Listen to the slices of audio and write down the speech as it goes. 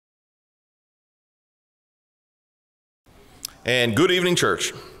And good evening,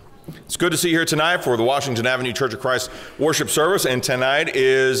 church. It's good to see you here tonight for the Washington Avenue Church of Christ worship service. And tonight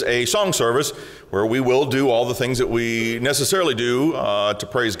is a song service where we will do all the things that we necessarily do to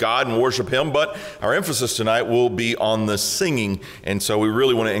praise God and worship Him. But our emphasis tonight will be on the singing. And so we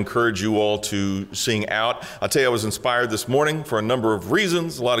really want to encourage you all to sing out. I'll tell you, I was inspired this morning for a number of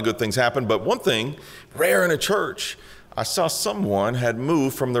reasons. A lot of good things happened. But one thing, rare in a church, I saw someone had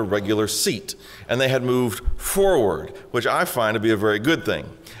moved from their regular seat, and they had moved forward, which I find to be a very good thing.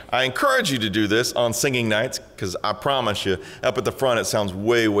 I encourage you to do this on singing nights, because I promise you, up at the front, it sounds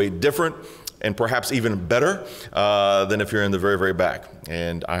way, way different, and perhaps even better than if you're in the very, very back.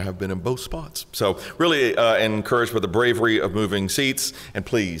 And I have been in both spots. So really encouraged by the bravery of moving seats, and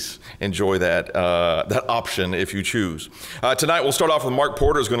please enjoy that option if you choose. Tonight we'll start off with Mark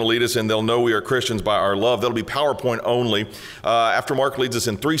Porter is going to lead us in They'll Know We Are Christians by Our Love. That'll be PowerPoint only. After Mark leads us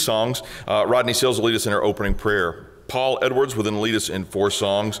in 3 songs, Rodney Sills will lead us in our opening prayer. Paul Edwards will then lead us in 4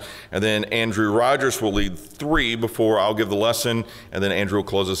 songs, and then Andrew Rogers will lead 3 before I'll give the lesson, and then Andrew will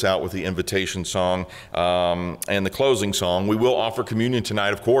close us out with the invitation song and the closing song. We will offer communion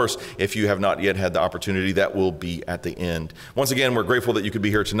tonight, of course. If you have not yet had the opportunity, that will be at the end. Once again, we're grateful that you could be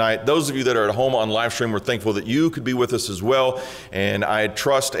here tonight. Those of you that are at home on live stream, we're thankful that you could be with us as well, and I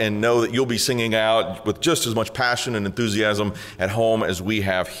trust and know that you'll be singing out with just as much passion and enthusiasm at home as we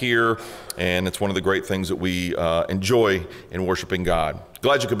have here. And it's one of the great things that we enjoy in worshiping God.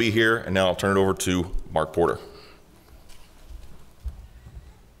 Glad you could be here, and now I'll turn it over to Mark Porter.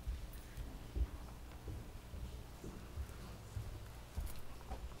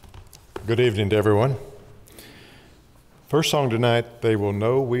 Good evening to everyone. First song tonight, They Will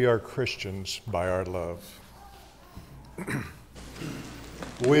Know We Are Christians by Our Love.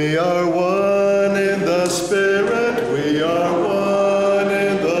 We are one in the Spirit, we are one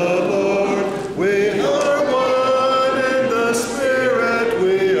in the Lord, we are one in the Spirit,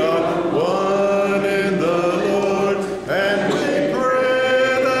 we are one in the Lord, and we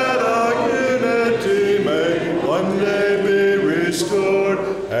pray that our unity may one day be restored,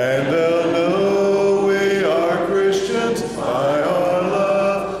 and they'll know we are Christians by our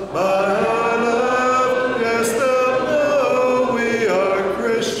love, yes, they'll know we are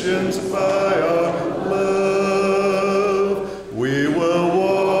Christians by our love. We will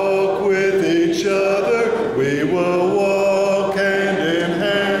walk with each other, we will walk hand in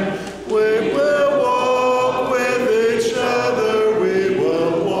hand, we will walk with each other, we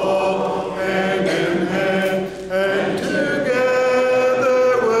will walk hand in hand, and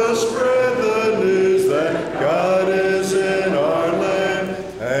together we'll spread the news that God is in our land,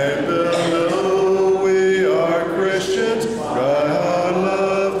 and they'll know we are Christians by our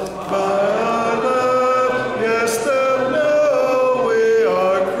love, yes, they'll know we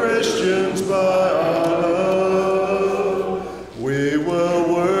are Christians by our love. We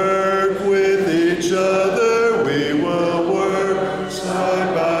will work with each other, we will work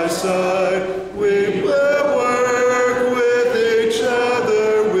side by side, we will work with each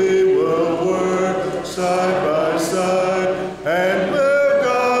other, we will work side by side, and we'll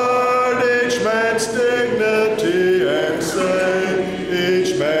guard each man's dignity and save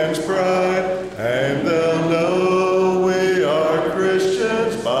each man's pride, and they'll know we are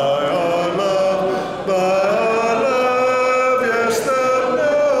Christians by our love, yes, they'll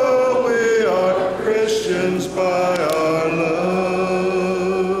know we are Christians by our love.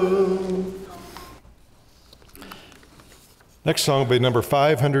 Next song will be number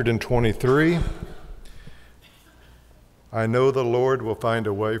 523. I know the Lord will find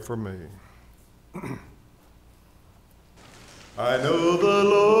a way for me. I know the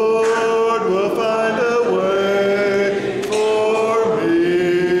Lord will find a way for me.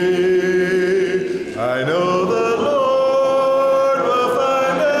 I know the Lord will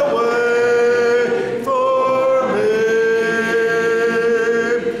find a way for me.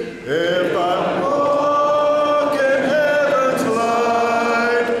 If I walk in heaven's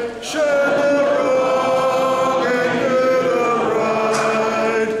light, shun the wrong and do the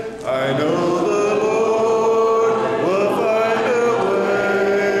right, I know the Lord will find a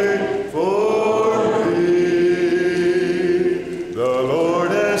way for me.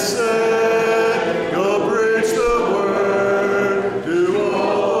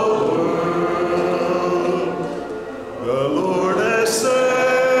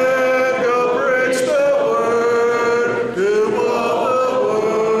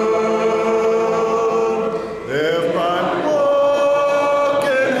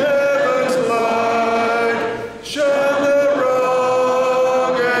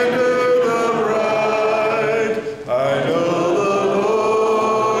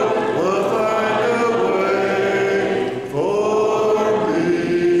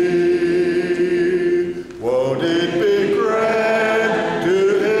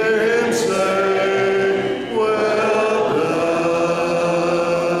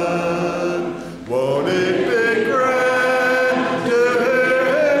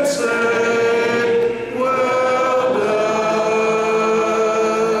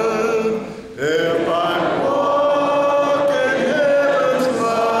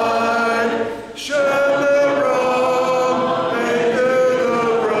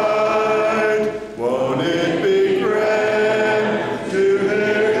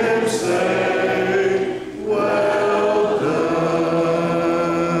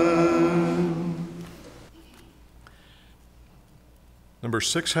 number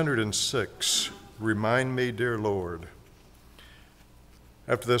 606, Remind Me, Dear Lord.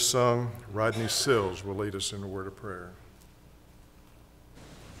 After this song, Rodney Sills will lead us in a word of prayer.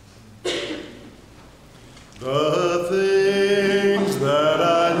 The things that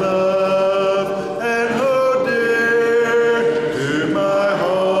I love and hold dear to my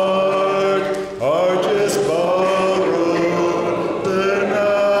heart are just borrowed, they're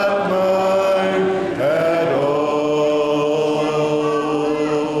not mine at all.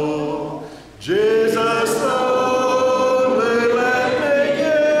 Jesus only let me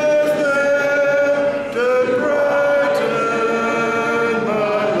give them to brighten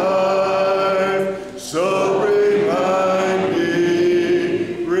my life. So remind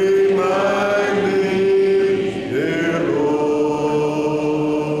me, dear Lord.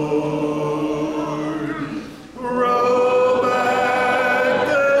 Roll back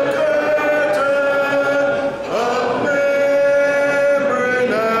the curtain of memory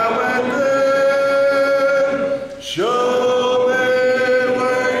now and then. Show me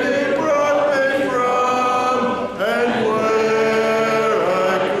where you brought me from and where I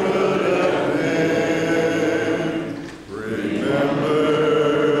could have been. Remember,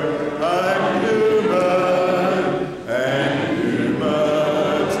 I'm human and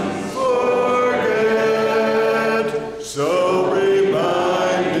humans forget. So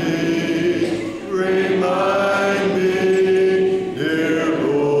remind me, dear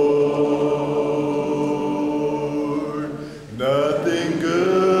Lord. Nothing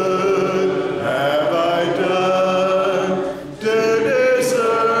good have I done to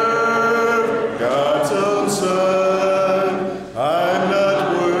deserve God's own Son. I'm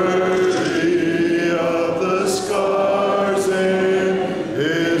not worthy of the scars in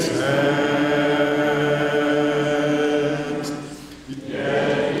His hands.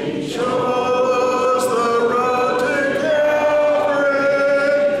 Yet He chose the road to Calvary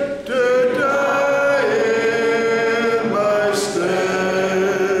to die in my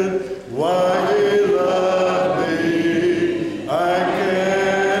stead. Why He loved me, I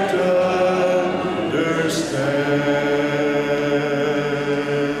can't understand.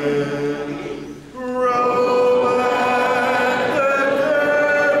 Roll back the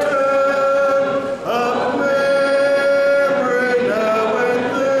curtain of memory now and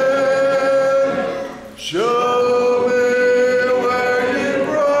then. Show me where you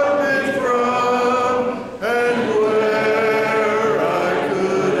brought me from and where I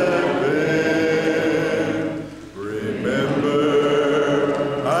could have been. Remember,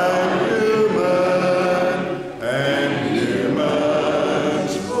 I'm human and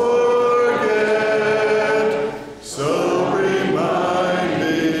humans forget. So remind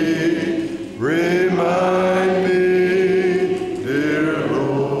me, dear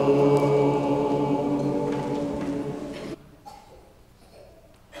Lord.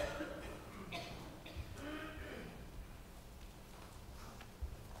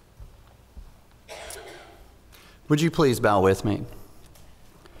 Would you please bow with me?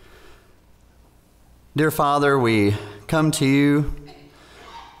 Dear Father, we come to you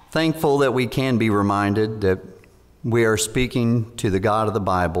thankful that we can be reminded that we are speaking to the God of the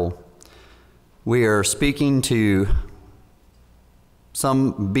Bible. We are speaking to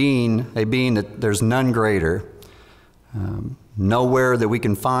a being that there's none greater, nowhere that we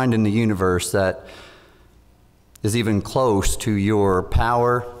can find in the universe that is even close to your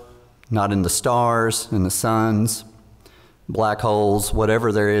power, not in the stars, in the suns, black holes,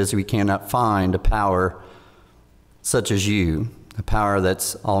 whatever there is, we cannot find a power such as you, a power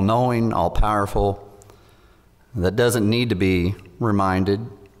that's all-knowing, all-powerful, that doesn't need to be reminded,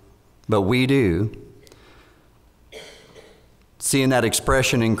 but we do. Seeing that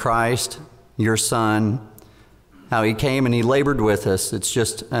expression in Christ, your Son, how He came and He labored with us, it's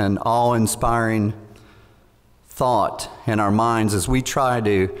just an awe-inspiring thought in our minds as we try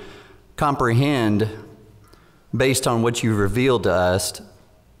to comprehend, based on what you've revealed to us,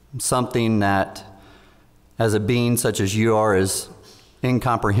 something that, as a being such as you are, is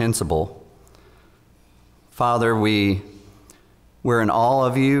incomprehensible. Father, we're in awe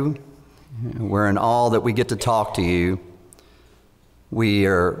of you. We're in awe that we get to talk to you. We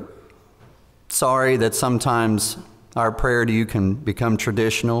are sorry that sometimes our prayer to you can become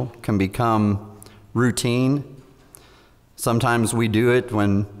traditional, can become routine. Sometimes we do it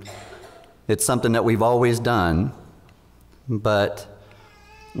when it's something that we've always done, but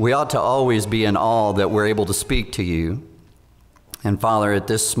we ought to always be in awe that we're able to speak to you. And Father, at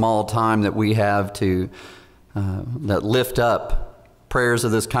this small time that we have to that lift up prayers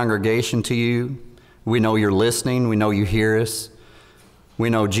of this congregation to you, we know you're listening, we know you hear us. We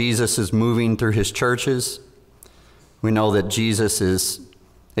know Jesus is moving through his churches. We know that Jesus is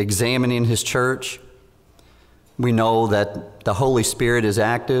examining his church. We know that the Holy Spirit is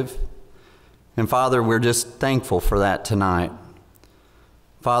active. And Father, we're just thankful for that tonight.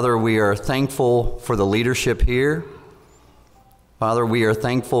 Father, we are thankful for the leadership here. Father, we are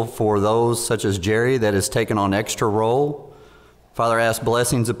thankful for those such as Jerry that has taken on extra role. Father, ask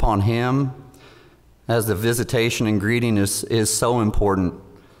blessings upon him as the visitation and greeting is so important.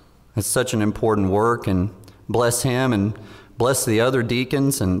 It's such an important work, and bless him and bless the other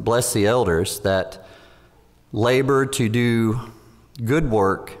deacons and bless the elders that labor to do good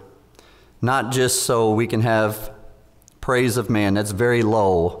work, not just so we can have praise of man. That's very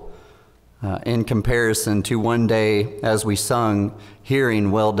low in comparison to one day, as we sung,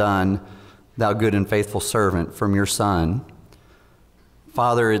 hearing, "Well done, thou good and faithful servant," from your Son.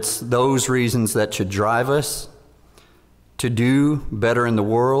 Father, it's those reasons that should drive us to do better in the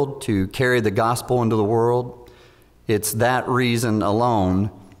world, to carry the gospel into the world. It's that reason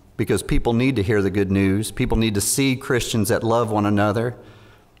alone, because people need to hear the good news. People need to see Christians that love one another,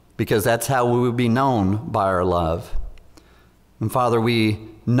 because that's how we will be known, by our love. And Father, we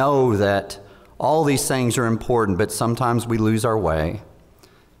know that all these things are important, but sometimes we lose our way.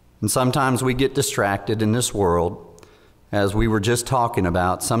 And sometimes we get distracted in this world, as we were just talking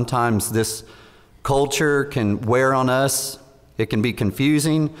about. Sometimes this culture can wear on us. It can be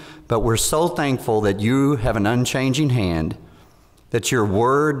confusing, but we're so thankful that you have an unchanging hand, that your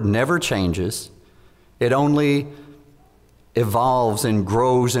word never changes. It only evolves and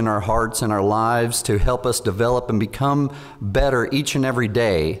grows in our hearts and our lives to help us develop and become better each and every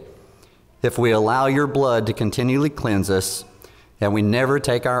day if we allow your blood to continually cleanse us and we never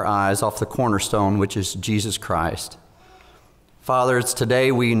take our eyes off the cornerstone, which is Jesus Christ. Father, it's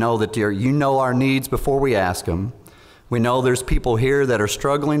today we know that you know our needs before we ask them. We know there's people here that are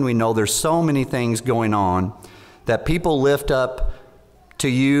struggling. We know there's so many things going on that people lift up to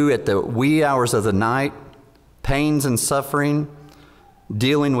you at the wee hours of the night, pains and suffering,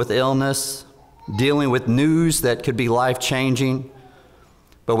 dealing with illness, dealing with news that could be life-changing.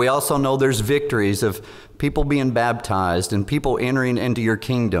 But we also know there's victories of people being baptized and people entering into your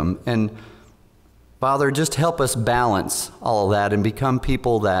kingdom. And Father, just help us balance all of that and become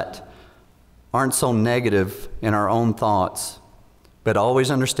people that aren't so negative in our own thoughts, but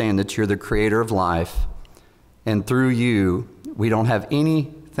always understand that you're the creator of life. And through you, we don't have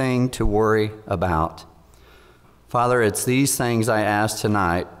anything to worry about. Father, it's these things I ask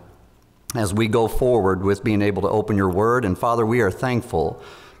tonight as we go forward with being able to open your word. And Father, we are thankful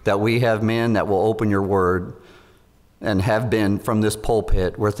that we have men that will open your word and have been from this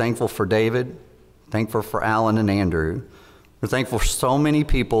pulpit. We're thankful for David, thankful for Alan and Andrew. We're thankful for so many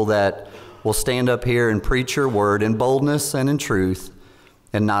people that will stand up here and preach your word in boldness and in truth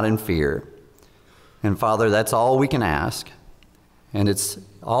and not in fear. And Father, that's all we can ask. And it's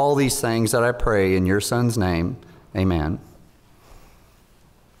all these things that I pray in your Son's name. Amen.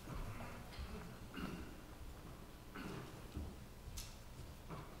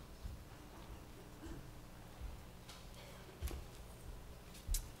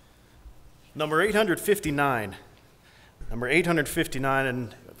 Number 859. Number 859,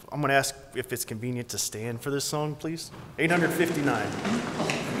 and I'm going to ask if it's convenient to stand for this song, please. 859.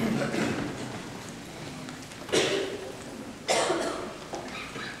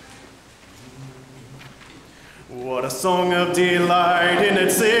 What a song of delight in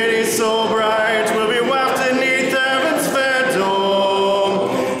its city so bright will be wafted neath heaven's fair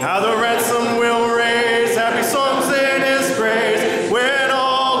dome. How the ransom will raise happy songs in his praise when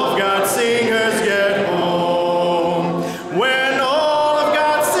all of God's singers get home. When all of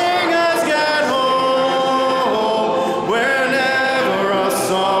God's singers get home. Whenever our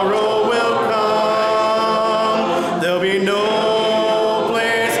sorrow will come, there'll be no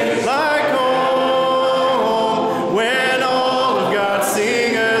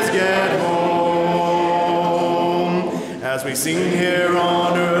we sing here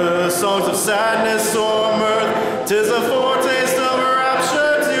on earth songs of sadness or mirth. 'Tis a foretaste of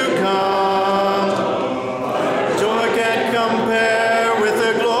rapture to come. Joy can't compare with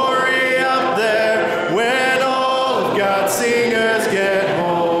the glory up there when all of God's singers get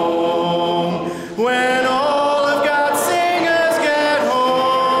home. When all of God's singers get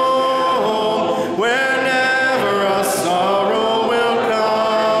home. Whenever our sorrow will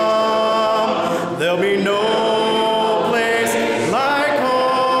come, there'll be no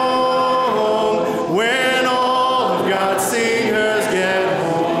when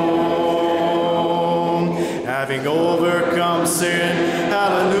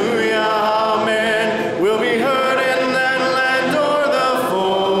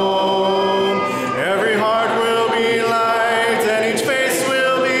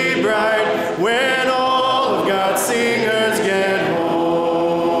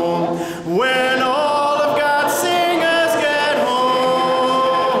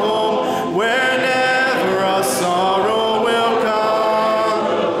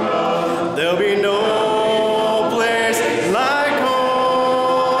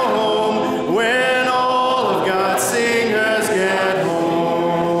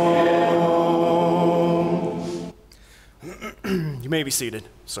may be seated.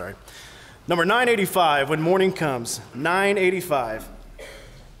 Sorry. Number 985, When Morning Comes. 985.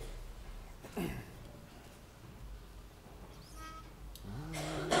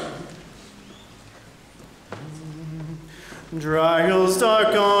 Trials dark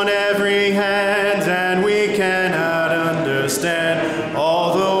on every hand, and we cannot understand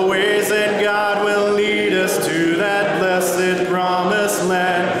all the ways that God will lead us to that blessed promised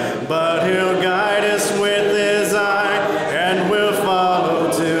land. But He'll guide us with His eye, and we'll follow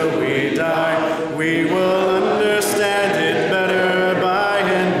till we die. We will understand it better by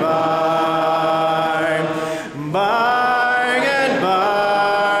and by. By and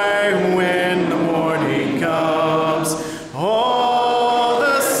by, when the morning comes, all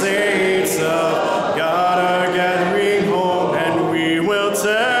the saints of God are gathering home, and we will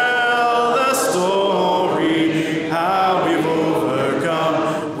tell the story, how we've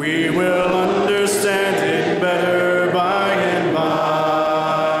overcome. We will understand it better by and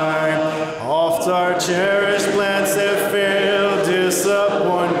by. Oft our cherished plans have failed,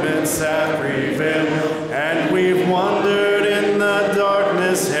 disappointments have prevailed, and we've wandered in the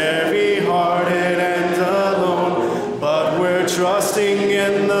darkness, heavy-hearted and alone. But we're trusting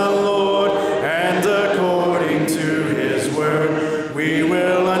in the Lord, and according to His word, we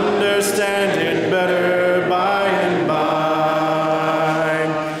will understand it better by and by.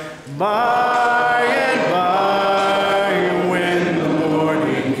 By and by, when the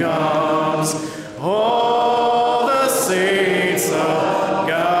morning comes, all the saints of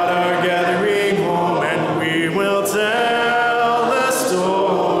God are gathering home, and we will tell the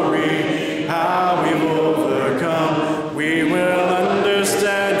story, how we've overcome. We will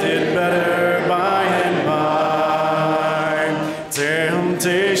understand it better by and by.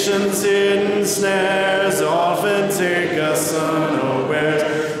 Temptations, hidden snares often take us unawares,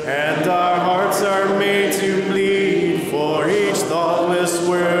 and our hearts are made to bleed for each thoughtless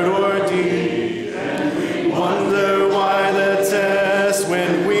word or deed. Wonder why the test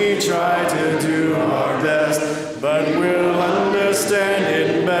when we try to do our best, but we'll understand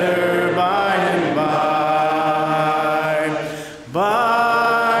it better by and by.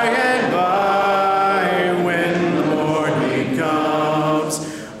 By and by, when the morning comes,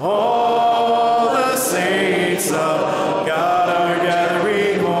 all the saints of God are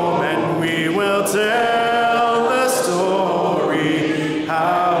gathering home, and we will tell the story,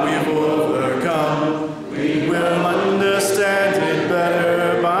 how we've overcome. We will understand it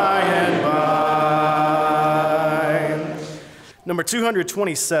better by and by. Number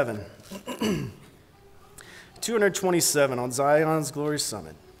 227. 227 on Zion's Glory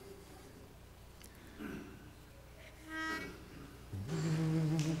Summit.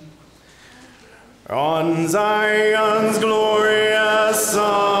 On Zion's glorious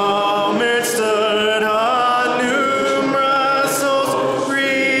summit stood a numerous souls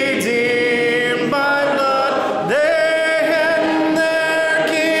redeemed by blood. They had their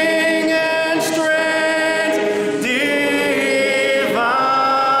King and strength divine.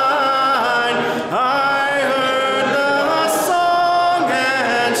 I heard the song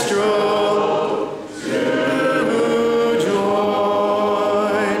and strove to join.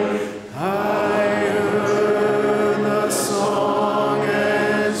 I heard the song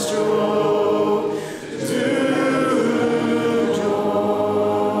and strove to join.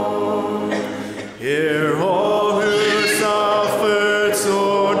 Hear all who suffered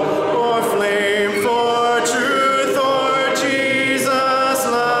sword or flame for truth or Jesus'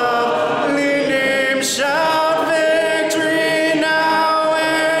 lovely name. Shout victory now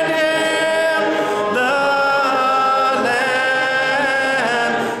and hail the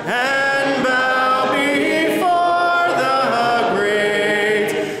Lamb, and bow before the great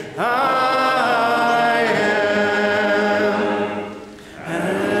I am.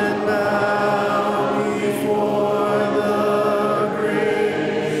 And bow before the great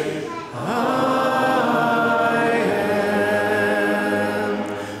I am.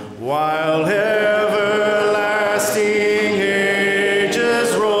 While everlasting ages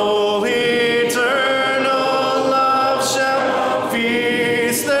roll, eternal love shall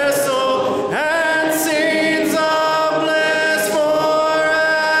feast their soul, and scenes of bliss forever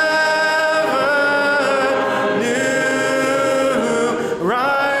new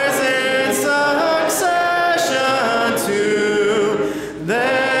rise in succession to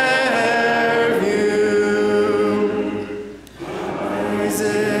their view. Rise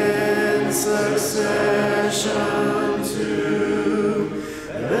in succession to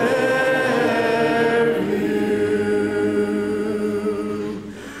their view.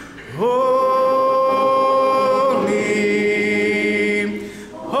 Holy,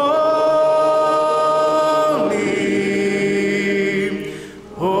 holy,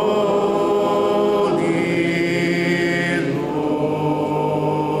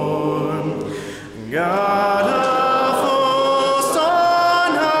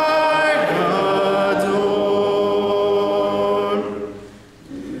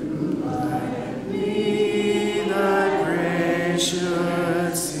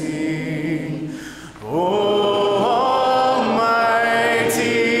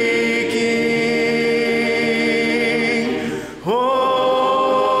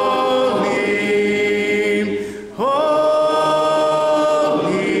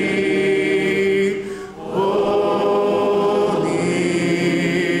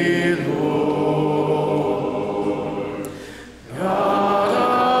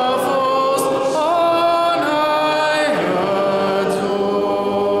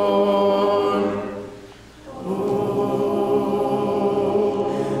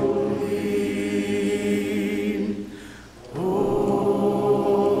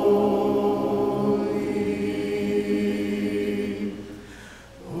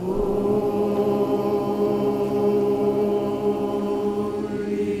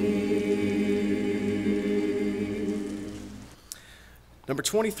 Number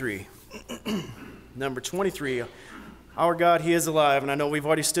 23. Number 23. Our God, He is alive. And I know we've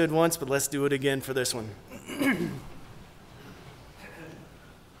already stood once, but let's do it again for this one.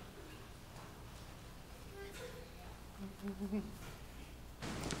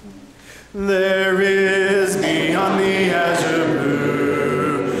 There is beyond the azure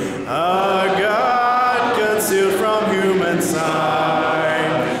blue a God concealed from human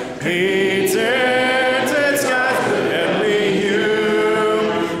sight. He turned its skies with heavenly hue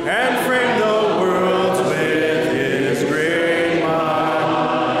and framed the worlds with His great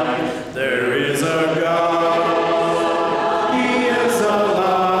mind. There is a God, He is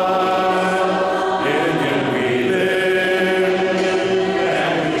alive. In Him we live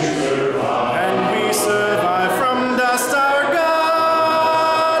and we survive from dust. Our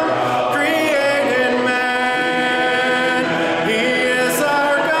God created man. He is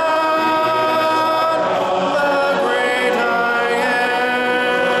our God, the great I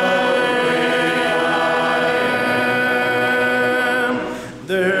am.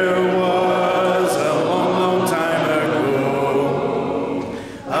 There was a long, long time ago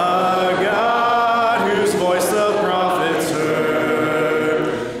a God whose voice the prophets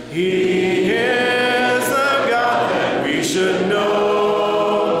heard. He is the God that we should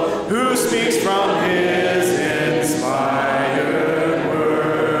know, who speaks from His inspired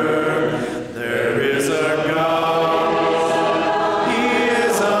word. There is a God, He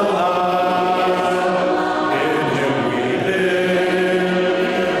is alive. In Him we live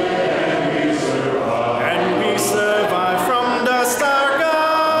and we survive from dust. Our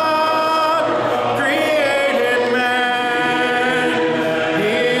God created man.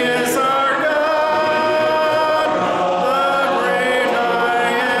 He is our God, the great I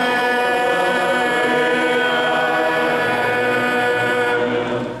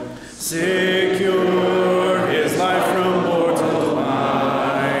am. Secure His life from mortal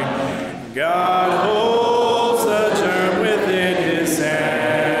mind. God holds the germ within His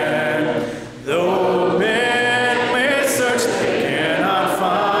hand. Though men may search, they cannot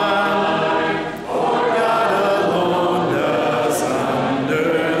find. For God alone does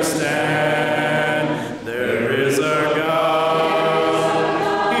understand. There is a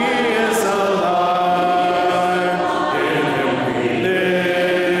God, He is alive. In Him we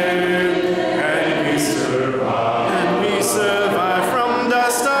live and we survive from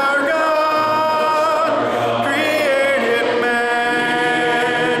dust. Our God created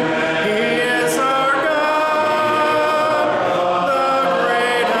man. He is our God, the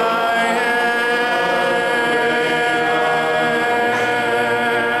great I am.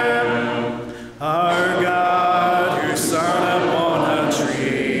 Our God who sat upon a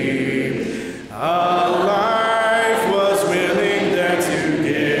tree, a life was willing there to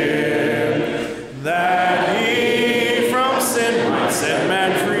give, that He from sin might set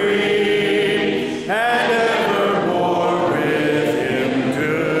man free, and evermore with Him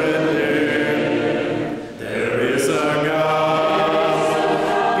could live. There is a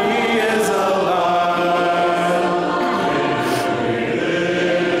God, He is alive.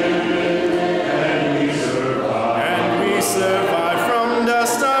 And we survive from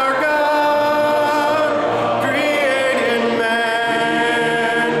dust. Our God created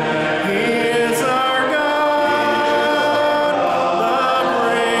man. He is our God, the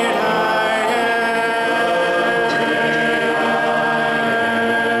great I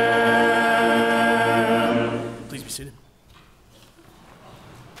am. Please be seated.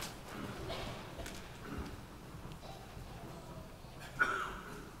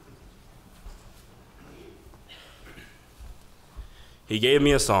 He gave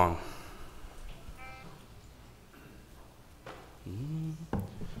me a song.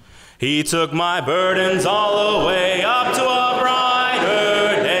 He took my burdens all away up to a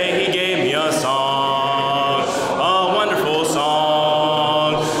brighter day. He gave me a song, a wonderful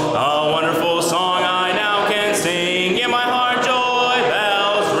song, a wonderful song I now can sing. In my heart joy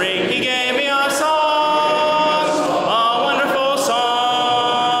bells ring. He gave me a song, a wonderful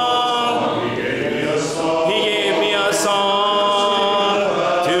song. He gave me a song. He gave me a song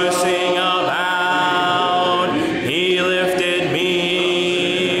to sing about. He lifted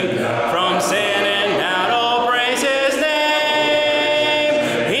me from sin and now, oh, praise His name.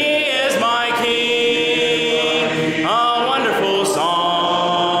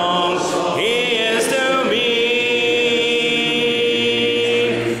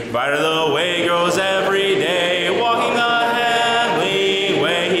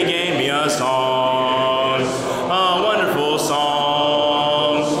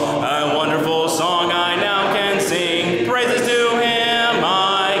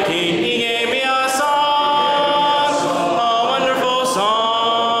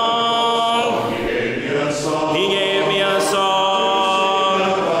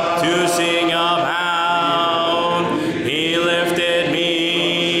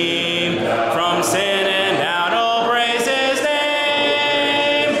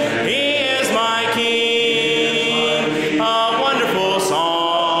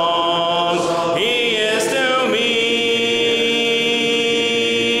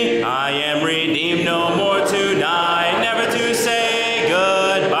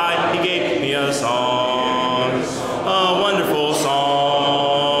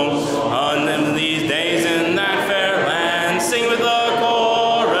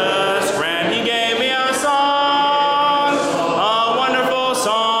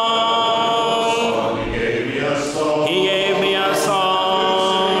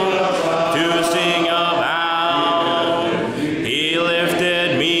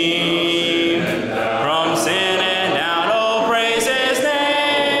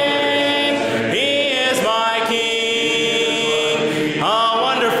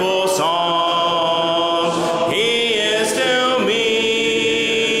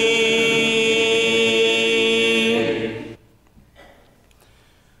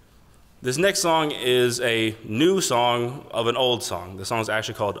 This next song is a new song of an old song. The song is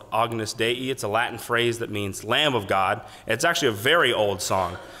actually called Agnus Dei. It's a Latin phrase that means Lamb of God. It's actually a very old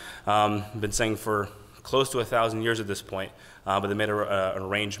song. Been sang for close to 1,000 years at this point, but they made an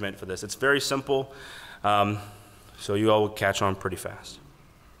arrangement for this. It's very simple, so you all will catch on pretty fast.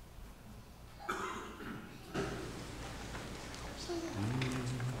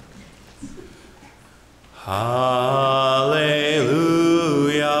 Hallelujah,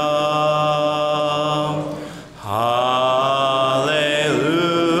 hallelujah,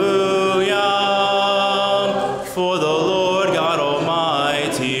 for the Lord God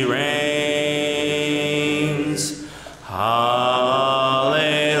Almighty reigns. Hallelujah,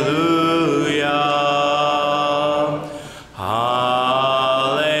 hallelujah,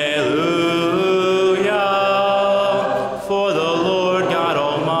 for the Lord God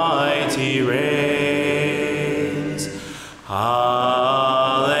Almighty reigns. Hallelujah.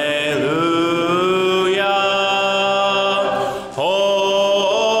 Holy,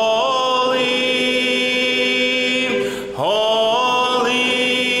 holy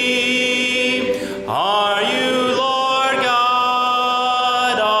are you, Lord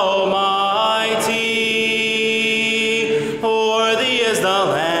God Almighty. Worthy is the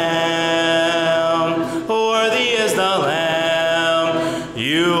Lamb, worthy is the Lamb.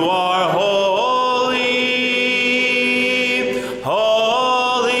 You are holy.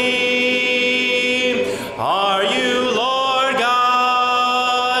 Holy are you, Lord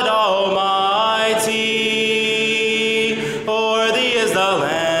God Almighty. Worthy is the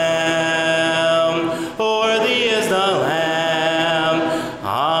Lamb, worthy is the Lamb.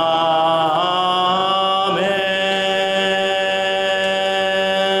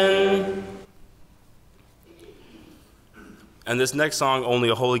 Amen. And this next song, Only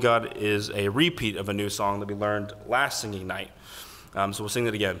a Holy God, is a repeat of a new song that we learned last singing night. So we'll sing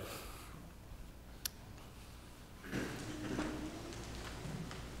it again.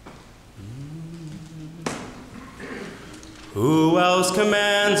 Who else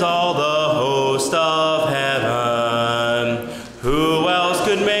commands all the host of heaven? Who else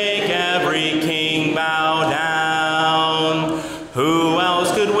could make every king bow down? Who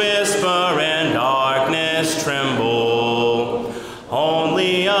else could whisper and darkness tremble?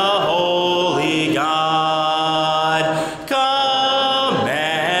 Only a holy God. Come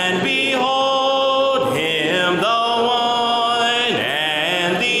and behold him, the one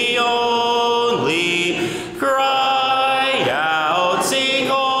and the only. Cry out, sing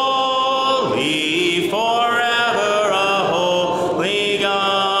holy, forever a holy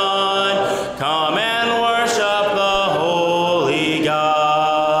God. Come and worship the holy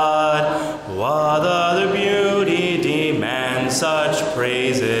God. What other beauty demands such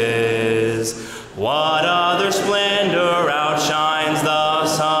praises? What other splendor outshines the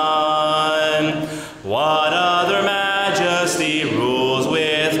sun? What other majesty rules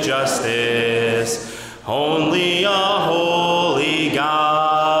with justice? Only a holy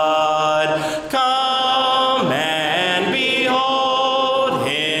God. Come and behold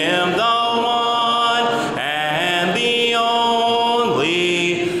him, the one and the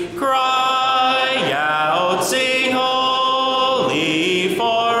only. Cry out, sing holy,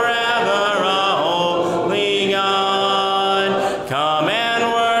 forever a holy God. Come and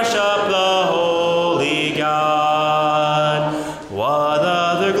worship the holy God. What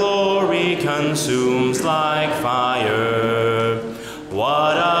other glory consumes like fire?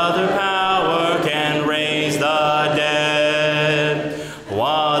 What other power can raise the dead?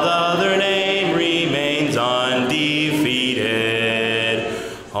 What other name remains undefeated?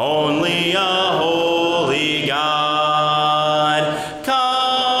 Only a holy God.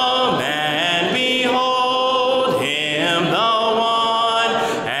 Come and behold him, the one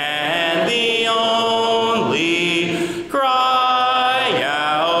and the only. Cry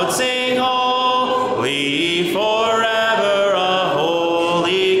out, sing holy, forever a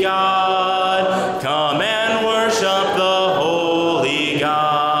holy God. Come and worship the holy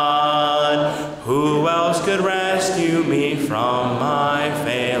God. Who else could rescue me from my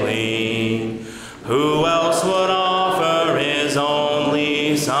failing? Who else would offer his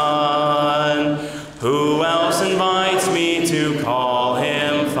only Son? Who else invites me to call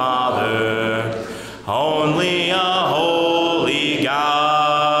him Father? Only a holy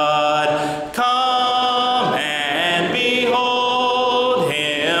God. Come and behold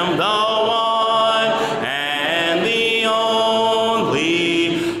him, the one and the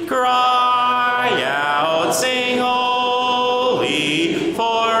only. Cry out, sing holy,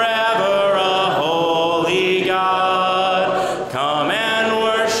 forever a holy God. Come and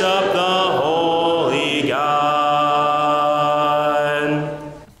worship the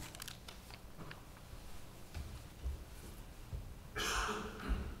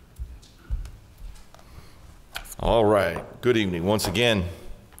Good evening once again.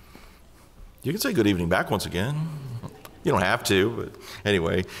 You can say good evening back once again. You don't have to, but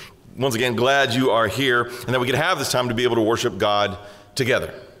anyway, once again, glad you are here and that we can have this time to be able to worship God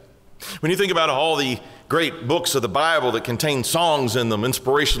together. When you think about all the great books of the Bible that contain songs in them,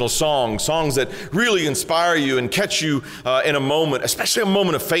 inspirational songs, songs that really inspire you and catch you in a moment, especially a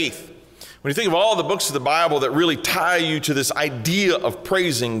moment of faith. When you think of all the books of the Bible that really tie you to this idea of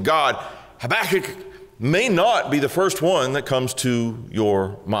praising God, Habakkuk may not be the first one that comes to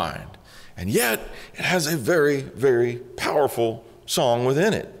your mind. And yet, it has a very, very powerful song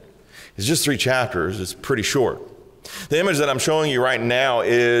within it. It's just 3 chapters. It's pretty short. The image that I'm showing you right now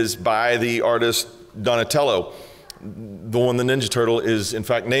is by the artist Donatello, the one the Ninja Turtle is in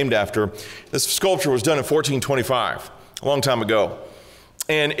fact named after. This sculpture was done in 1425, a long time ago.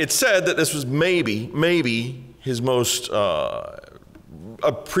 And it's said that this was maybe his most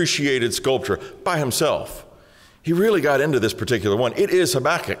appreciated sculpture by himself. He really got into this particular one. It is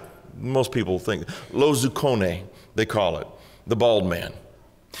Habakkuk. Most people think Lo Zucone, they call it, the bald man.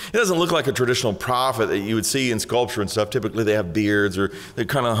 It doesn't look like a traditional prophet that you would see in sculpture and stuff. Typically they have beards or they're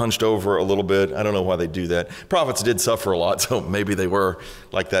kind of hunched over a little bit. I don't know why they do that. Prophets did suffer a lot, so maybe they were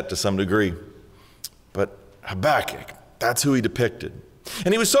like that to some degree. But Habakkuk, that's who he depicted.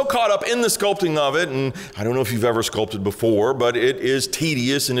 And he was so caught up in the sculpting of it, and I don't know if you've ever sculpted before, but it is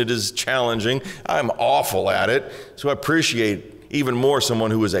tedious and it is challenging. I'm awful at it, so I appreciate even more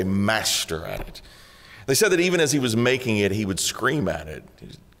someone who is a master at it. They said that even as he was making it, he would scream at it,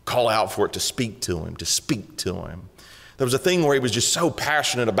 call out for it to speak to him, to speak to him. There was a thing where he was just so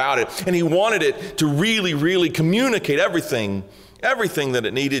passionate about it, and he wanted it to really, really communicate everything that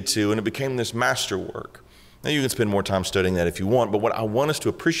it needed to, and it became this masterwork. Now, you can spend more time studying that if you want, but what I want us to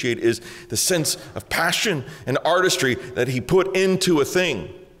appreciate is the sense of passion and artistry that he put into a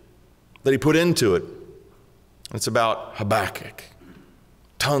thing, that he put into it. It's about Habakkuk.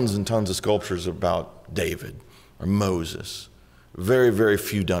 Tons and tons of sculptures about David or Moses. Very, very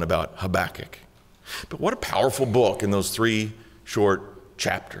few done about Habakkuk. But what a powerful book in those 3 short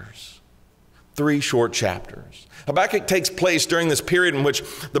chapters. 3 short chapters. Habakkuk takes place during this period in which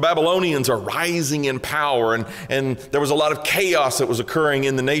the Babylonians are rising in power, and there was a lot of chaos that was occurring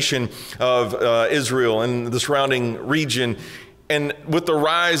in the nation of Israel and the surrounding region. And with the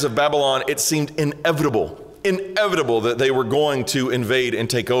rise of Babylon, it seemed inevitable that they were going to invade and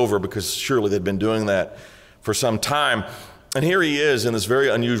take over, because surely they'd been doing that for some time. And here he is in this very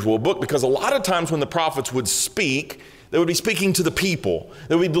unusual book, because a lot of times when the prophets would speak, they would be speaking to the people.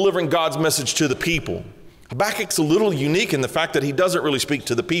 They would be delivering God's message to the people. Habakkuk's a little unique in the fact that he doesn't really speak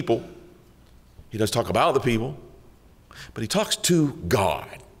to the people. He does talk about the people, but he talks to God.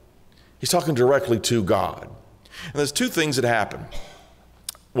 He's talking directly to God. And there's 2 things that happen.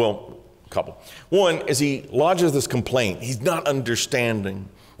 Well, a couple. One is he lodges this complaint. He's not understanding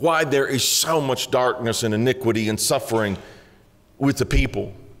why there is so much darkness and iniquity and suffering with the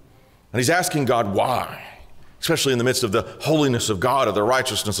people. And he's asking God why, especially in the midst of the holiness of God, of the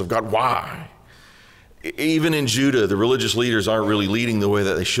righteousness of God. Why? Even in Judah, the religious leaders aren't really leading the way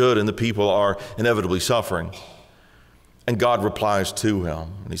that they should, and the people are inevitably suffering. And God replies to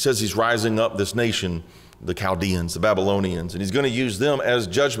him. And he says he's rising up this nation, the Chaldeans, the Babylonians, and he's going to use them as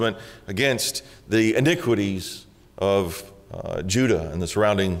judgment against the iniquities of Judah and the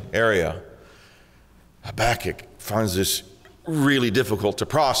surrounding area. Habakkuk finds this really difficult to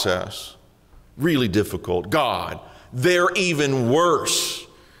process, really difficult. God, they're even worse.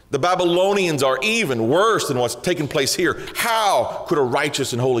 The Babylonians are even worse than what's taking place here. How could a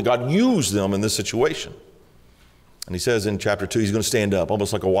righteous and holy God use them in this situation? And he says in chapter 2, he's going to stand up,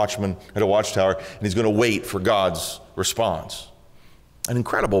 almost like a watchman at a watchtower, and he's going to wait for God's response. An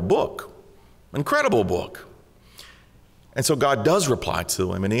incredible book. Incredible book. And so God does reply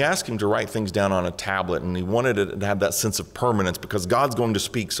to him, and he asked him to write things down on a tablet, and he wanted it to have that sense of permanence, because God's going to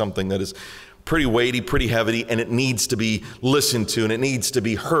speak something that is pretty weighty, pretty heavy, and it needs to be listened to, and it needs to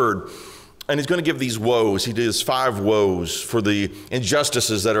be heard. And he's going to give these woes. He does 5 woes for the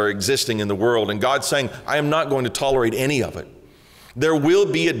injustices that are existing in the world. And God's saying, I am not going to tolerate any of it. There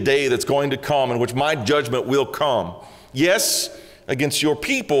will be a day that's going to come in which my judgment will come. Yes, against your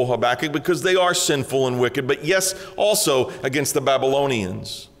people, Habakkuk, because they are sinful and wicked, but yes, also against the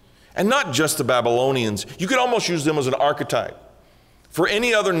Babylonians. And not just the Babylonians. You could almost use them as an archetype for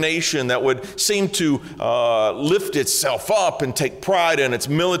any other nation that would seem to lift itself up and take pride in its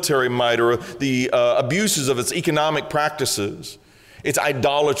military might, or the abuses of its economic practices, its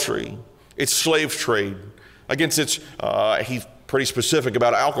idolatry, its slave trade, against its, he's pretty specific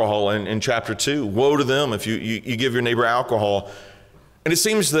about alcohol in chapter 2. Woe to them if you give your neighbor alcohol And it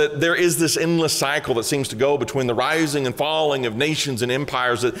seems that there is this endless cycle that seems to go between the rising and falling of nations and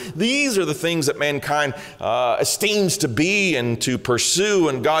empires. That these are the things that mankind esteems to be and to pursue.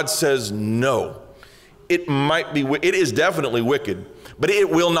 And God says, no, it is definitely wicked, but it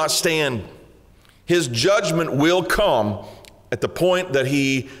will not stand. His judgment will come at the point that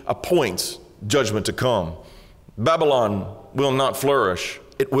he appoints judgment to come. Babylon will not flourish.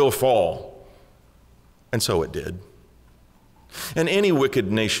 It will fall. And so it did. And any wicked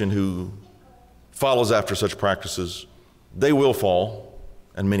nation who follows after such practices, they will fall,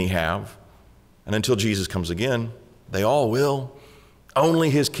 and many have. And until Jesus comes again, they all will.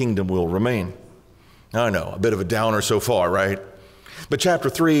 Only his kingdom will remain. Now, I know, a bit of a downer so far, right? But chapter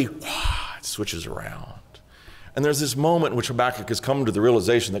 3, it switches around. And there's this moment in which Habakkuk has come to the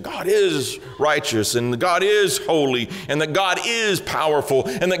realization that God is righteous, and that God is holy, and that God is powerful,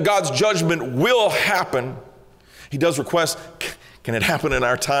 and that God's judgment will happen. He does request, can it happen in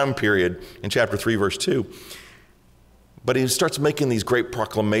our time period? In chapter 3, verse 2. But he starts making these great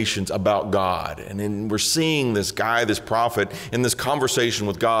proclamations about God. And then we're seeing this guy, this prophet, in this conversation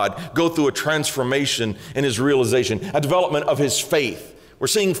with God, go through a transformation in his realization, a development of his faith. We're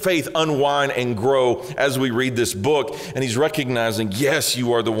seeing faith unwind and grow as we read this book. And he's recognizing, yes,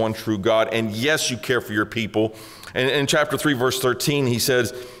 you are the one true God. And yes, you care for your people. And in chapter 3, verse 13, he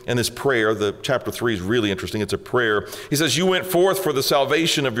says in this prayer, the chapter 3 is really interesting. It's a prayer. He says, you went forth for the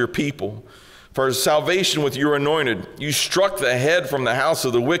salvation of your people, for salvation with your anointed. You struck the head from the house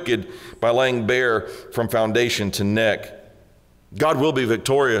of the wicked by laying bare from foundation to neck. God will be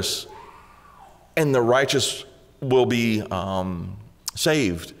victorious, and the righteous will be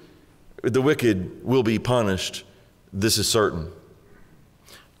saved. The wicked will be punished. This is certain.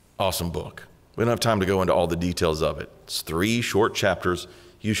 Awesome book. We don't have time to go into all the details of it. It's 3 short chapters.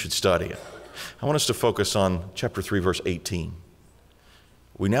 You should study it. I want us to focus on chapter 3, verse 18.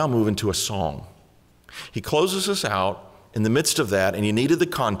 We now move into a song. He closes us out in the midst of that, and you needed the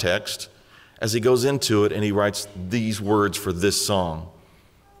context as he goes into it, and he writes these words for this song.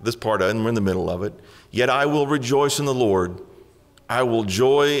 This part, and we're in the middle of it. Yet I will rejoice in the Lord. I will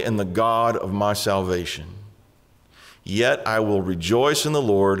joy in the God of my salvation. Yet I will rejoice in the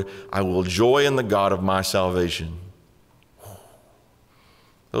Lord. I will joy in the God of my salvation.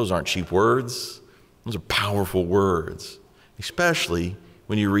 Those aren't cheap words. Those are powerful words, especially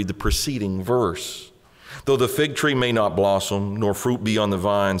when you read the preceding verse. Though the fig tree may not blossom, nor fruit be on the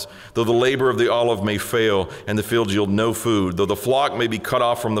vines, though the labor of the olive may fail, and the fields yield no food, though the flock may be cut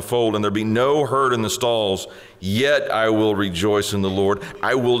off from the fold, and there be no herd in the stalls, yet I will rejoice in the Lord.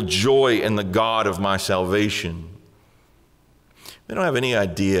 I will joy in the God of my salvation. We don't have any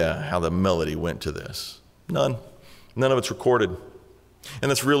idea how the melody went to this. None. None of it's recorded.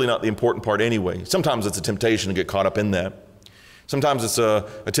 And that's really not the important part anyway. Sometimes it's a temptation to get caught up in that. Sometimes it's a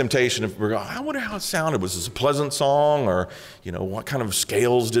temptation of, I wonder how it sounded. Was this a pleasant song? Or, what kind of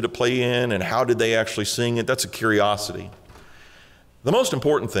scales did it play in? And how did they actually sing it? That's a curiosity. The most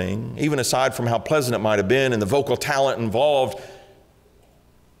important thing, even aside from how pleasant it might have been and the vocal talent involved,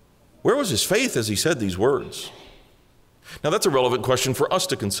 where was his faith as he said these words? Now, that's a relevant question for us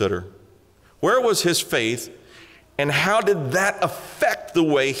to consider. Where was his faith, and how did that affect the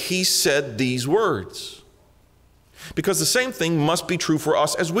way he said these words? Because the same thing must be true for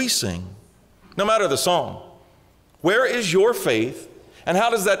us as we sing, no matter the song. Where is your faith, and how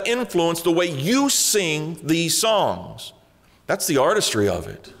does that influence the way you sing these songs? That's the artistry of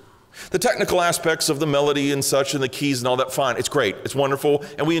it. The technical aspects of the melody and such, and the keys and all that, fine. It's great. It's wonderful,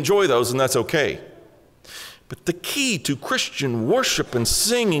 and we enjoy those, and that's okay. But the key to Christian worship and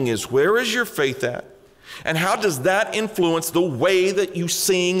singing is, where is your faith at? And how does that influence the way that you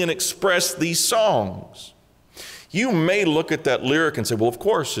sing and express these songs? You may look at that lyric and say, well, of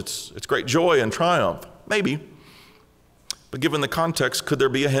course, it's great joy and triumph. Maybe. But given the context, could there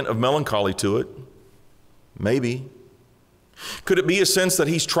be a hint of melancholy to it? Maybe. Could it be a sense that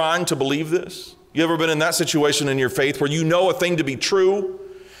he's trying to believe this? You ever been in that situation in your faith where you know a thing to be true,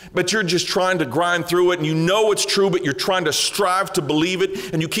 but you're just trying to grind through it, and you know it's true, but you're trying to strive to believe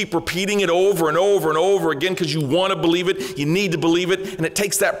it, and you keep repeating it over and over and over again because you want to believe it, you need to believe it, and it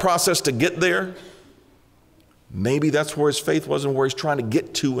takes that process to get there? Maybe that's where his faith was and where he's trying to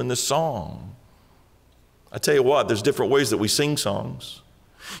get to in the song. I tell you what, there's different ways that we sing songs.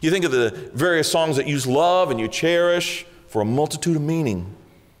 You think of the various songs that you love and you cherish for a multitude of meaning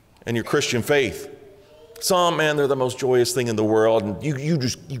in your Christian faith. Some, man, they're the most joyous thing in the world, and you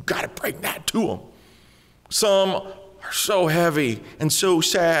got to bring that to them. Some are so heavy and so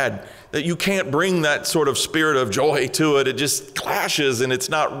sad that you can't bring that sort of spirit of joy to it. It just clashes, and it's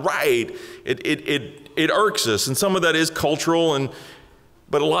not right. It irks us, and some of that is cultural, and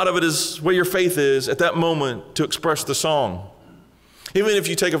But a lot of it is where your faith is at that moment to express the song. Even if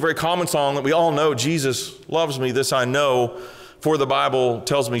you take a very common song that we all know, Jesus loves me, this I know, for the Bible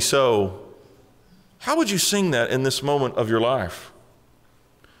tells me so. How would you sing that in this moment of your life?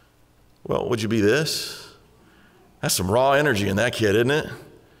 Well, would you be this? That's some raw energy in that kid, isn't it?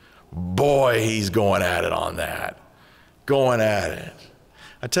 Boy, he's going at it on that. Going at it.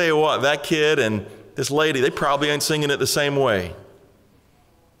 I tell you what, that kid and this lady, they probably ain't singing it the same way.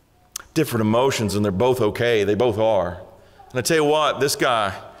 Different emotions, and they're both okay. They both are. And I tell you what, this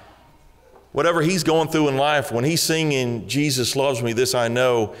guy, whatever he's going through in life, when he's singing, Jesus loves me, this I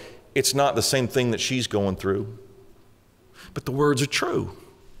know, it's not the same thing that she's going through. But the words are true.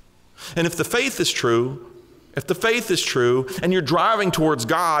 And if the faith is true, and you're driving towards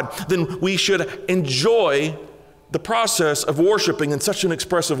God, then we should enjoy the process of worshiping in such an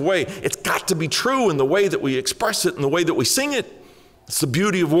expressive way. It's got to be true in the way that we express it and the way that we sing it. It's the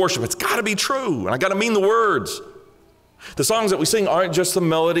beauty of worship. It's got to be true. And I got to mean the words. The songs that we sing aren't just the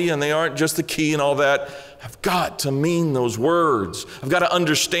melody and they aren't just the key and all that. I've got to mean those words. I've got to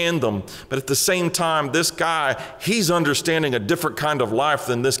understand them. But at the same time, this guy, he's understanding a different kind of life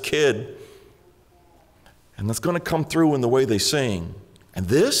than this kid. And that's going to come through in the way they sing. And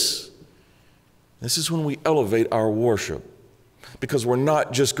this is when we elevate our worship. Because we're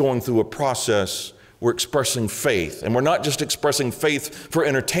not just going through a process, we're expressing faith. And we're not just expressing faith for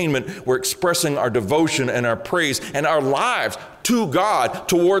entertainment, we're expressing our devotion and our praise and our lives to God,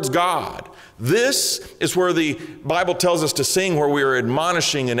 towards God. This is where the Bible tells us to sing, where we are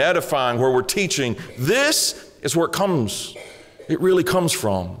admonishing and edifying, where we're teaching. This is where it comes. It really comes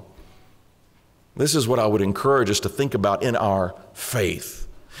from. This is what I would encourage us to think about in our faith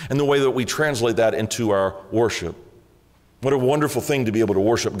and the way that we translate that into our worship. What a wonderful thing to be able to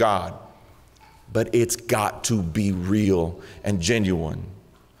worship God. But it's got to be real and genuine.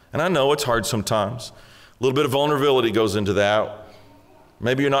 And I know it's hard sometimes. A little bit of vulnerability goes into that.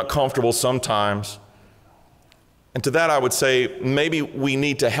 Maybe you're not comfortable sometimes. And to that I would say maybe we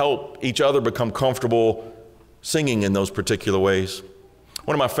need to help each other become comfortable singing in those particular ways.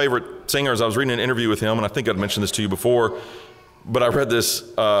 One of my favorite singers, I was reading an interview with him, and I think I'd mentioned this to you before, but I read this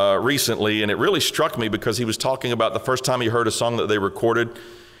recently, and it really struck me because he was talking about the first time he heard a song that they recorded,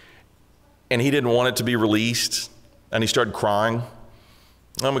 and he didn't want it to be released, and he started crying.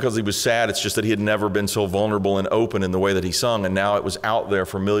 Not because he was sad, it's just that he had never been so vulnerable and open in the way that he sung, and now it was out there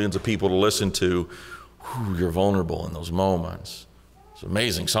for millions of people to listen to. Whew, you're vulnerable in those moments. It's an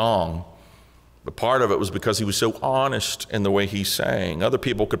amazing song. But part of it was because he was so honest in the way he sang. Other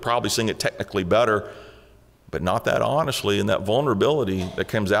people could probably sing it technically better, but not that honestly, and that vulnerability that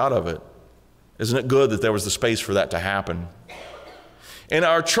comes out of it. Isn't it good that there was the space for that to happen? In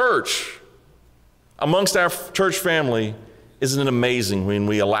our church, amongst our church family, isn't it amazing when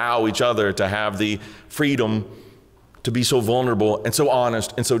we allow each other to have the freedom to be so vulnerable and so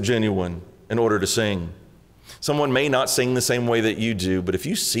honest and so genuine in order to sing? Someone may not sing the same way that you do, but if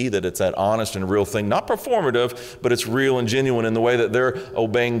you see that it's that honest and real thing, not performative, but it's real and genuine in the way that they're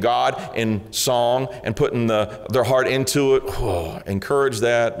obeying God in song and putting their heart into it, encourage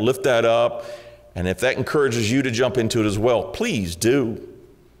that, lift that up. And if that encourages you to jump into it as well, please do.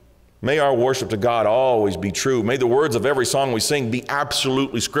 May our worship to God always be true. May the words of every song we sing be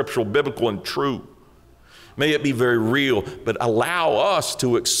absolutely scriptural, biblical, and true. May it be very real, but allow us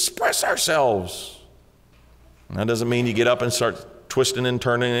to express ourselves. And that doesn't mean you get up and start twisting and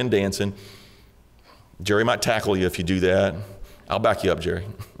turning and dancing. Jerry might tackle you if you do that. I'll back you up, Jerry.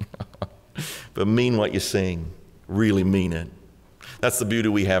 But mean what you sing. Really mean it. That's the beauty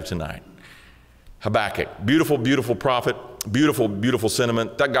we have tonight. Habakkuk, beautiful, beautiful prophet, beautiful, beautiful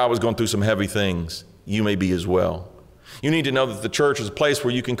sentiment. That guy was going through some heavy things. You may be as well. You need to know that the church is a place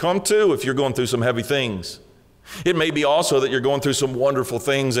where you can come to if you're going through some heavy things. It may be also that you're going through some wonderful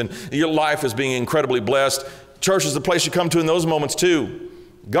things and your life is being incredibly blessed. Church is the place you come to in those moments too.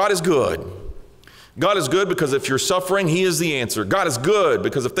 God is good. God is good because if you're suffering, He is the answer. God is good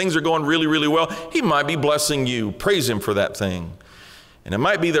because if things are going really, really well, He might be blessing you. Praise Him for that thing. And it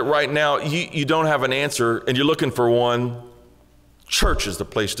might be that right now you don't have an answer and you're looking for one. Church is the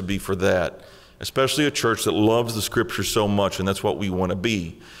place to be for that, especially a church that loves the Scripture so much, and that's what we want to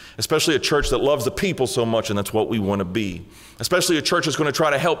be. Especially a church that loves the people so much, and that's what we want to be. Especially a church that's going to try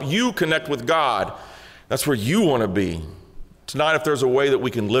to help you connect with God. That's where you want to be. Tonight, if there's a way that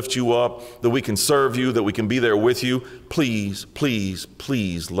we can lift you up, that we can serve you, that we can be there with you, please, please,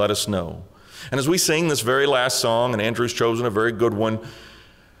 please let us know. And as we sing this very last song, and Andrew's chosen a very good one,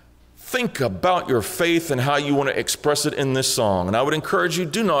 think about your faith and how you want to express it in this song. And I would encourage you,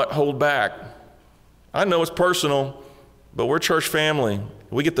 do not hold back. I know it's personal, but we're church family,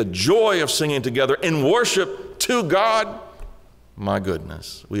 We get the joy of singing together in worship to God. My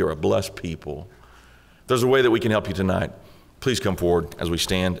goodness, we are a blessed people. If there's a way that we can help you tonight, please come forward as we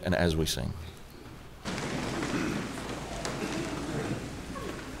stand and as we sing.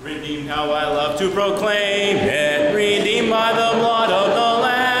 Redeemed, how I love to proclaim it. Redeemed by the blood of the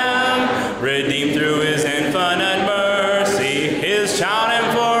Lamb. Redeemed through his infinite mercy. His child and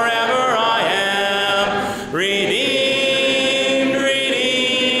forever I am. Redeemed,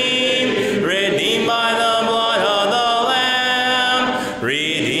 redeemed. Redeemed by the blood of the Lamb.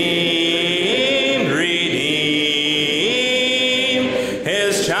 Redeemed, redeemed.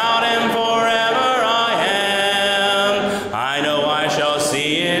 His child and forever I am. I know I shall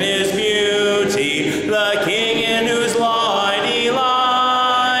see in his beauty the King in whose law I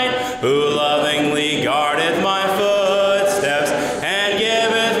delight, who lovingly guardeth my footsteps and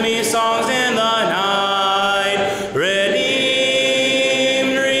giveth me songs in the night.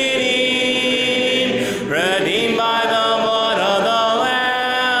 Redeemed, redeemed, redeemed by the blood of the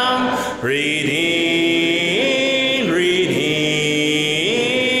Lamb. Redeemed,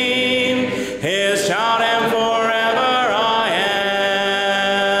 redeemed, his child and forever I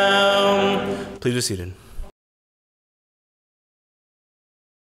am. Please be seated.